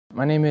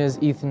My name is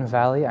Ethan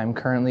Valley. I'm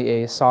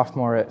currently a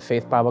sophomore at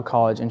Faith Bible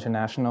College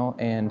International,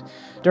 and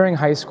during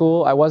high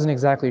school I wasn't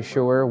exactly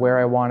sure where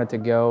I wanted to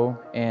go,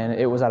 and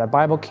it was at a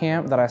Bible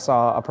camp that I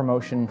saw a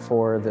promotion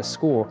for this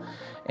school,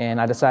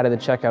 and I decided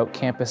to check out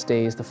campus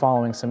days the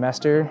following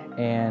semester,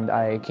 and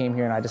I came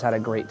here and I just had a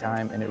great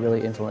time, and it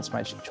really influenced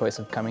my choice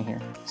of coming here.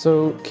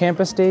 So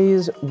campus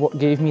days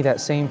gave me that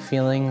same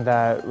feeling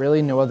that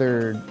really no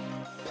other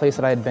place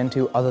that I had been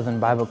to other than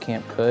Bible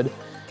camp could.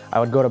 I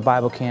would go to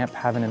Bible camp,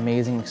 have an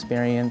amazing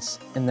experience,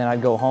 and then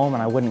I'd go home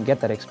and I wouldn't get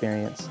that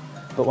experience.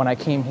 But when I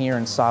came here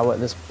and saw what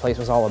this place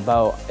was all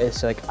about,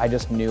 it's like I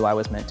just knew I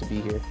was meant to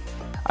be here.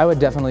 I would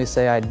definitely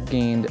say I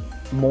gained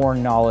more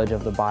knowledge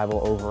of the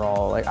Bible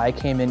overall. Like, I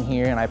came in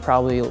here and I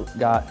probably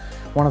got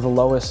one of the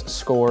lowest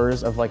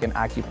scores of like an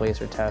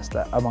AccuPlacer test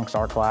amongst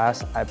our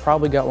class. I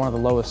probably got one of the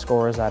lowest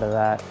scores out of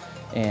that,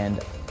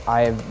 and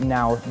I've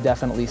now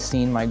definitely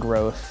seen my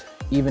growth.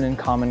 Even in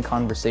common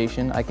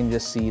conversation, I can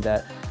just see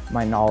that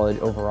my knowledge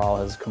overall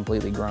has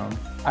completely grown.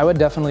 I would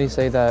definitely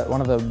say that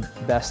one of the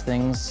best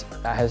things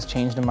that has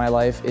changed in my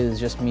life is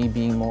just me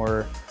being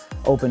more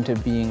open to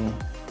being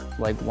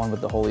like one with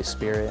the Holy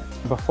Spirit.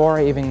 Before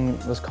I even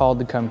was called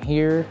to come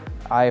here,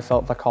 I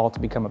felt the call to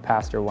become a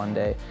pastor one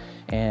day,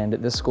 and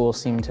this school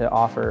seemed to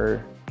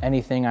offer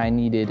anything I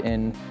needed.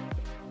 And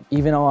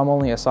even though I'm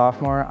only a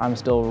sophomore, I'm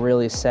still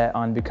really set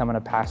on becoming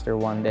a pastor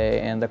one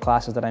day, and the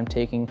classes that I'm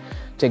taking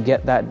to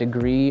get that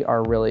degree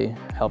are really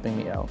helping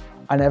me out.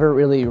 I never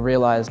really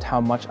realized how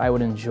much I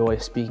would enjoy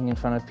speaking in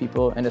front of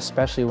people, and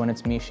especially when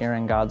it's me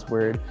sharing God's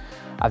word.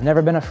 I've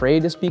never been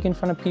afraid to speak in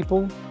front of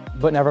people,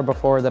 but never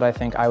before did I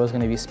think I was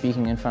going to be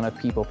speaking in front of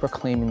people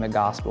proclaiming the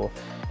gospel.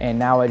 And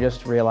now I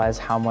just realize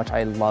how much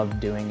I love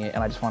doing it,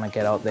 and I just want to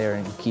get out there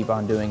and keep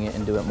on doing it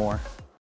and do it more.